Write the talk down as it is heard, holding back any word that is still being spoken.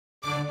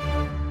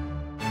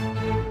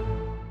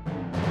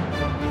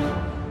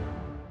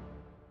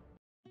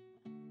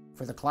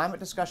For the Climate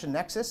Discussion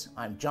Nexus,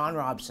 I'm John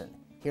Robson,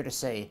 here to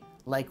say,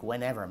 like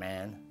whenever,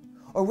 man.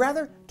 Or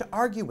rather, to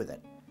argue with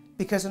it.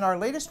 Because in our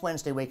latest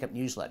Wednesday Wake Up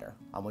newsletter,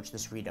 on which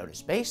this readout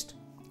is based,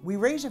 we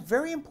raise a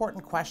very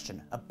important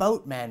question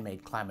about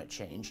man-made climate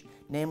change,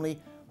 namely,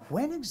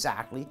 when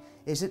exactly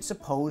is it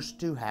supposed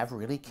to have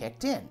really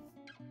kicked in?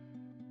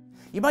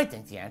 You might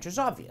think the answer is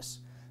obvious.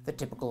 The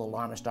typical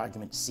alarmist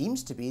argument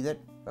seems to be that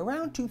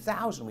around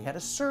 2000 we had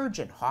a surge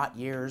in hot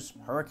years,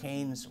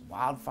 hurricanes,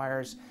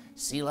 wildfires,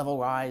 sea level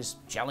rise,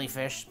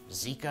 jellyfish,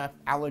 Zika,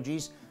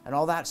 allergies, and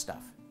all that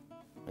stuff.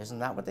 Isn't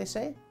that what they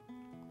say?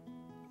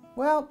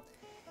 Well,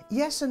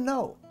 yes and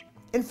no.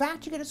 In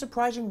fact, you get a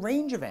surprising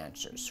range of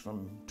answers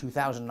from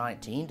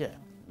 2019 to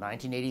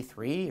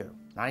 1983 or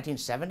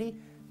 1970,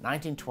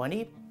 1920,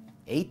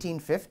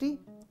 1850.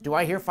 Do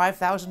I hear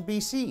 5000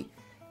 BC?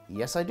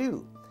 Yes, I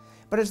do.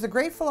 But as the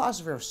great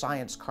philosopher of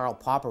science Karl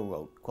Popper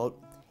wrote,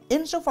 quote,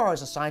 "Insofar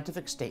as a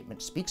scientific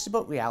statement speaks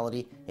about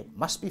reality, it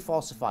must be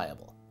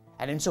falsifiable.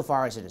 And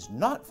insofar as it is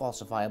not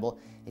falsifiable,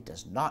 it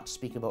does not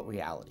speak about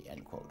reality,"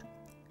 end quote.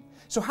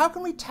 So how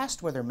can we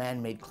test whether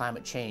man-made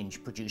climate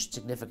change produced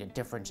significant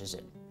differences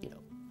in,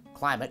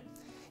 climate,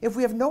 if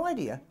we have no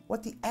idea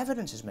what the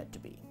evidence is meant to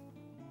be?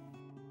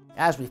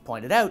 As we've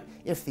pointed out,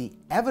 if the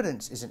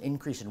evidence is an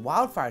increase in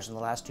wildfires in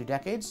the last 2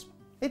 decades,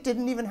 it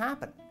didn't even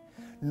happen.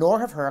 Nor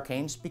have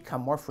hurricanes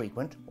become more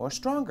frequent or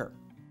stronger.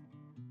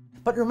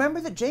 But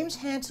remember that James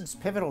Hansen's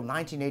pivotal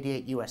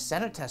 1988 US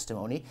Senate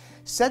testimony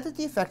said that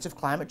the effects of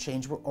climate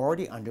change were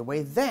already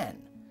underway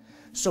then.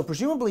 So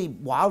presumably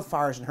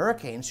wildfires and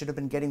hurricanes should have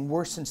been getting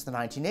worse since the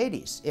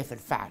 1980s, if in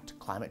fact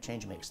climate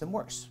change makes them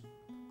worse.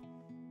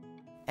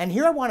 And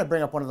here I want to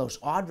bring up one of those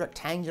odd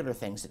rectangular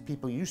things that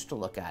people used to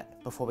look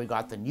at before we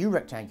got the new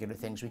rectangular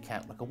things we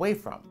can't look away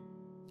from.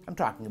 I'm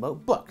talking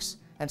about books,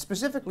 and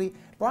specifically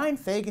Brian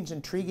Fagan's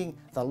intriguing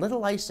The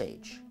Little Ice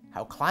Age,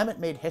 How Climate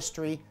Made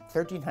History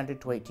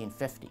 1300 to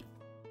 1850.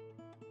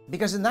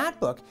 Because in that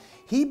book,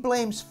 he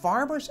blames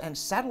farmers and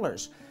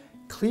settlers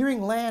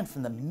clearing land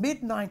from the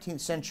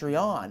mid-19th century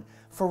on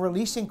for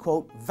releasing,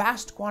 quote,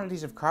 vast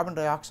quantities of carbon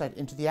dioxide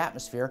into the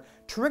atmosphere,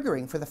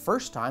 triggering for the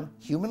first time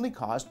humanly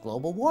caused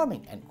global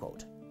warming, end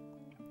quote.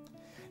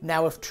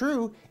 Now, if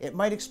true, it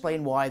might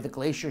explain why the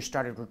glaciers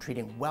started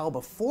retreating well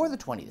before the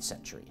 20th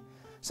century,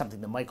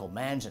 something the Michael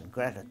Manns and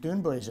Greta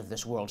Thunbergs of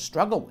this world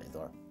struggle with,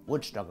 or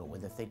would struggle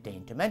with if they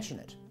deigned to mention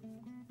it.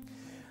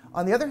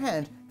 On the other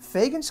hand,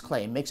 Fagan's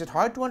claim makes it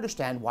hard to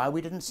understand why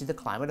we didn't see the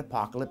climate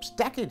apocalypse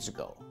decades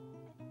ago.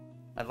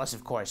 Unless,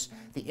 of course,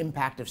 the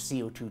impact of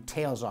CO2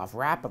 tails off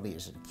rapidly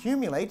as it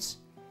accumulates,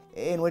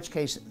 in which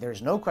case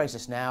there's no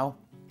crisis now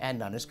and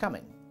none is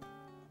coming.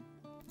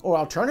 Or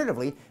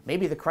alternatively,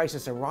 maybe the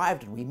crisis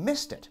arrived and we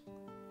missed it.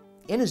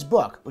 In his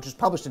book, which was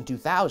published in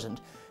 2000,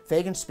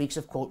 Fagan speaks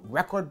of, quote,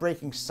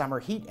 record-breaking summer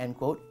heat, end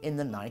quote, in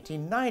the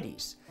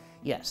 1990s.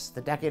 Yes,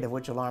 the decade of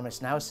which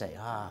alarmists now say,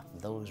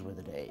 those were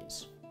the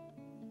days.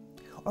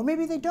 Or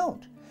maybe they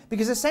don't,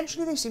 because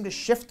essentially they seem to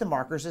shift the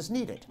markers as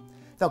needed.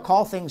 They'll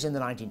call things in the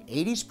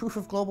 1980s proof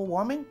of global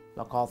warming,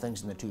 they'll call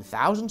things in the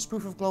 2000s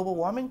proof of global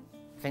warming,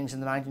 things in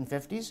the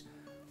 1950s,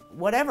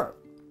 whatever.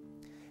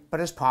 But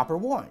as Popper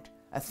warned,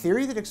 a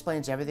theory that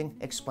explains everything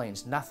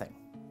explains nothing.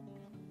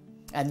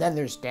 And then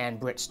there's Dan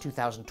Britt's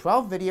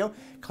 2012 video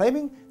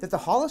claiming that the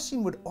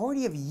Holocene would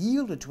already have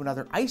yielded to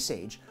another ice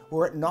age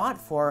were it not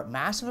for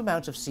massive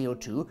amounts of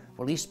CO2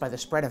 released by the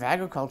spread of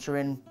agriculture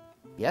in,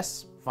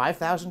 yes,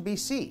 5000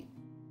 BC.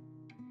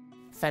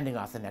 Fending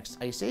off the next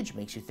ice age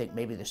makes you think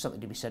maybe there's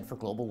something to be said for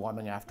global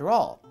warming after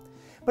all.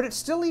 But it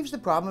still leaves the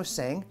problem of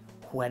saying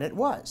when it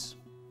was.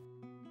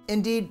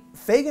 Indeed,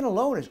 Fagan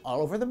alone is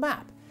all over the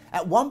map.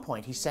 At one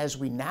point, he says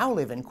we now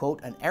live in,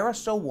 quote, an era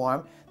so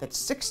warm that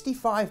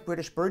 65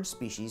 British bird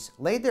species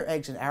laid their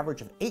eggs an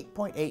average of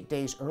 8.8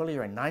 days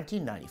earlier in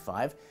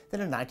 1995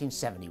 than in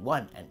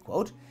 1971, end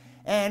quote,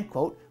 and,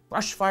 quote,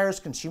 brush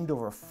fires consumed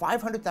over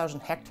 500,000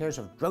 hectares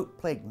of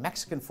drought-plagued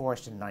Mexican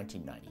forest in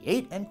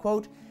 1998, end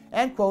quote,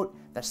 and, quote,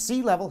 the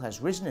sea level has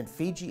risen in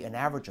Fiji an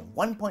average of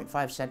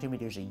 1.5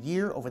 centimeters a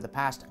year over the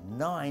past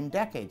 9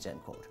 decades,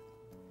 end quote.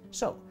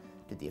 So,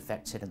 did the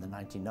effects hit in the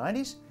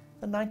 1990s,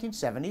 the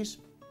 1970s,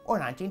 or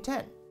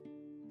 1910?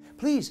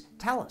 Please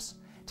tell us.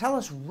 Tell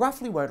us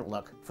roughly where to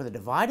look for the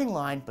dividing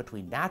line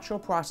between natural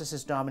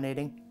processes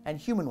dominating and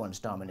human ones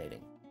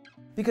dominating.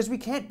 Because we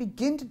can't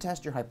begin to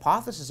test your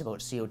hypothesis about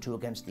CO2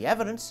 against the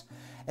evidence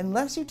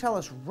unless you tell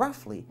us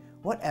roughly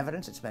what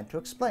evidence it's meant to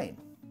explain.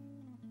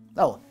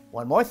 Oh,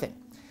 one more thing.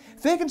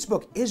 Fagan's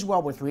book is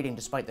well worth reading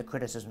despite the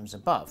criticisms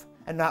above,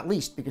 and not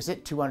least because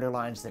it too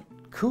underlines that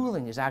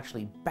cooling is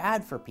actually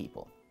bad for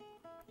people.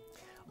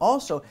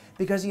 Also,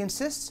 because he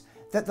insists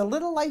that the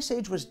Little Ice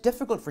Age was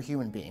difficult for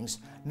human beings,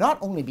 not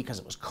only because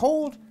it was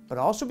cold, but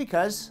also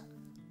because,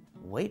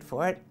 wait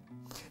for it,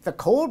 the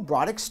cold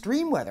brought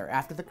extreme weather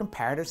after the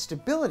comparative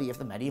stability of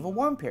the medieval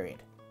warm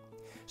period.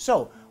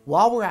 So,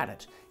 while we're at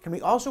it, can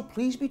we also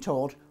please be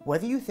told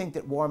whether you think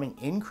that warming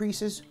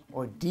increases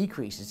or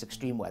decreases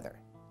extreme weather?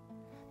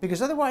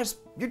 Because otherwise,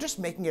 you're just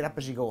making it up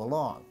as you go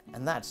along,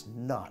 and that's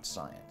not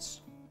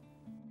science.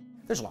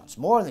 There's lots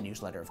more in the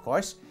newsletter, of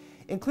course,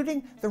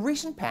 including the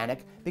recent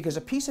panic because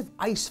a piece of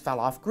ice fell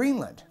off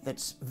Greenland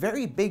that's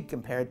very big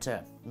compared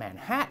to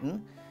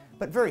Manhattan,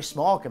 but very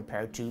small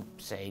compared to,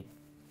 say,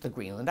 the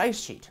Greenland ice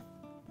sheet.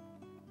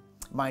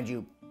 Mind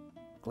you,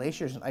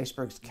 glaciers and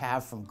icebergs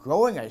calve from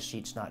growing ice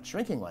sheets, not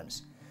shrinking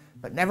ones.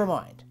 But never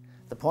mind.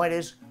 The point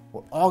is,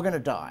 we're all going to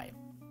die.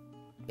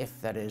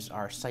 If, that is,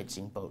 our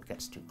sightseeing boat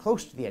gets too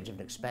close to the edge of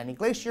an expanding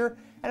glacier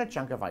and a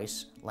chunk of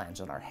ice lands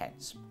on our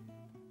heads.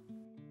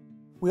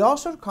 We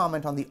also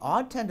comment on the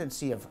odd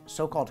tendency of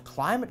so-called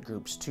climate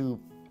groups to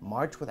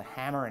march with a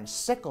hammer and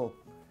sickle,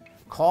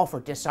 call for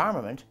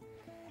disarmament,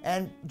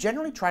 and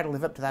generally try to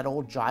live up to that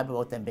old jibe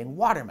about them being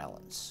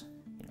watermelons.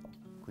 You know,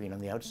 green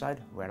on the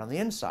outside, red on the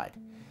inside,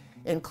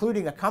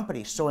 including a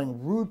company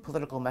sewing rude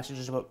political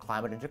messages about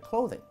climate into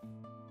clothing.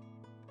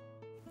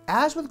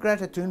 As with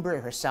Greta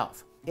Thunberg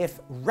herself,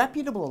 if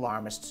reputable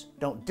alarmists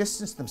don't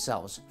distance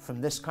themselves from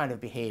this kind of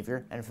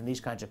behavior and from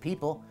these kinds of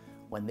people,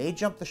 when they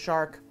jump the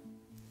shark,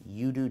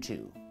 you do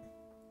too.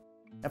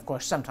 Of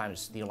course,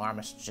 sometimes the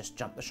alarmists just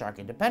jump the shark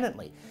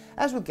independently,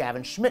 as with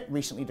Gavin Schmidt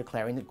recently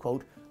declaring that,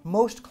 quote,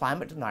 most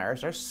climate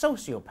deniers are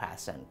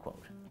sociopaths, end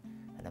quote.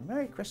 And a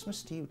Merry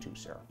Christmas to you too,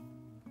 sir.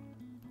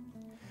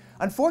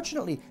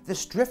 Unfortunately,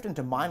 this drift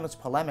into mindless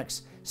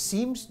polemics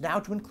seems now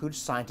to include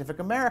Scientific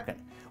American,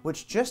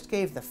 which just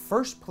gave the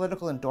first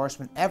political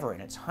endorsement ever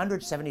in its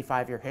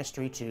 175-year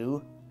history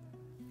to,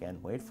 again,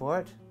 wait for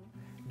it,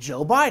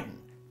 Joe Biden,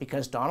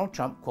 because Donald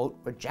Trump, quote,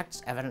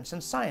 rejects evidence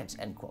and science,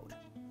 end quote.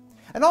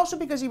 And also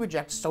because he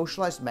rejects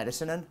socialized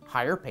medicine and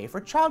higher pay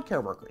for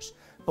childcare workers,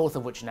 both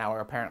of which now are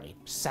apparently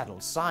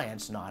settled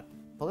science, not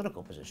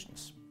political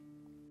positions.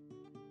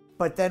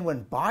 But then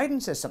when Biden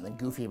says something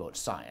goofy about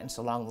science,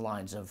 along the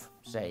lines of,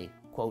 say,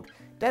 quote,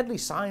 deadly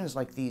signs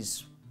like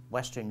these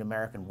Western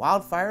American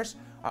wildfires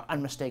are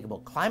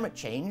unmistakable climate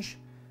change,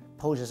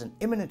 poses an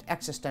imminent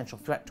existential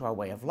threat to our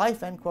way of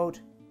life, end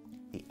quote,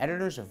 the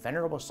editors of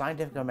venerable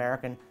Scientific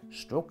American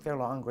stroke their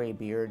long gray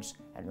beards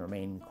and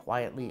remain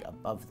quietly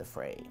above the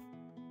fray.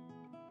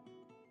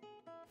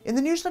 In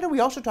the newsletter,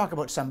 we also talk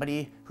about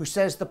somebody who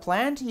says the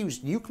plan to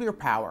use nuclear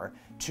power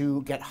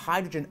to get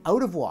hydrogen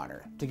out of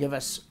water to give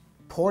us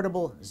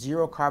portable,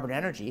 zero-carbon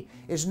energy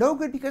is no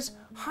good because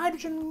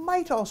hydrogen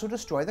might also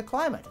destroy the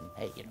climate. And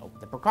hey, you know,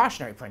 the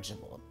precautionary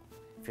principle.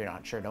 If you're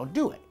not sure, don't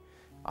do it.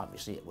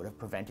 Obviously, it would have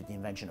prevented the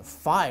invention of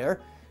fire,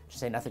 to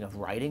say nothing of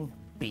writing,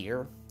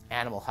 beer,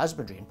 animal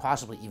husbandry, and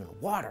possibly even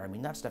water. I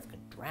mean, that stuff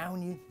could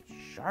drown you,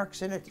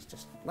 sharks in it, it's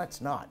just, let's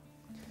not.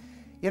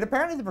 Yet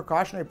apparently the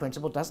precautionary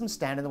principle doesn't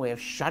stand in the way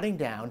of shutting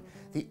down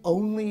the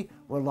only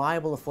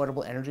reliable,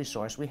 affordable energy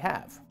source we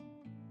have.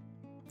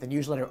 The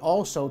newsletter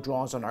also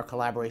draws on our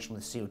collaboration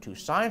with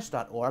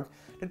CO2science.org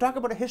to talk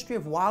about a history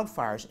of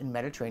wildfires in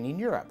Mediterranean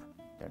Europe.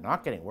 They're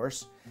not getting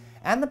worse.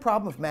 And the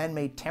problem of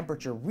man-made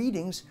temperature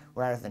readings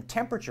rather than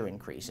temperature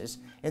increases,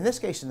 in this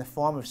case in the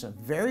form of some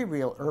very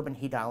real urban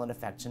heat island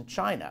effects in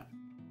China.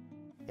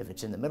 If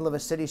it's in the middle of a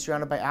city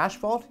surrounded by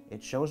asphalt,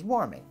 it shows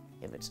warming.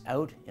 If it's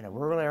out in a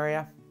rural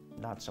area,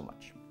 not so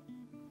much.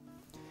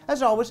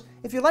 As always,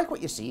 if you like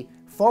what you see,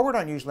 forward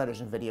our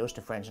newsletters and videos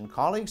to friends and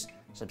colleagues,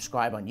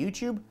 subscribe on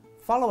YouTube,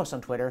 follow us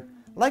on Twitter,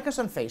 like us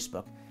on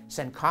Facebook,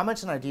 send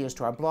comments and ideas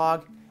to our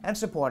blog, and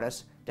support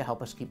us to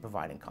help us keep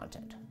providing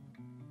content.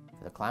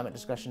 For the Climate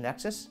Discussion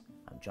Nexus,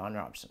 I'm John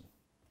Robson.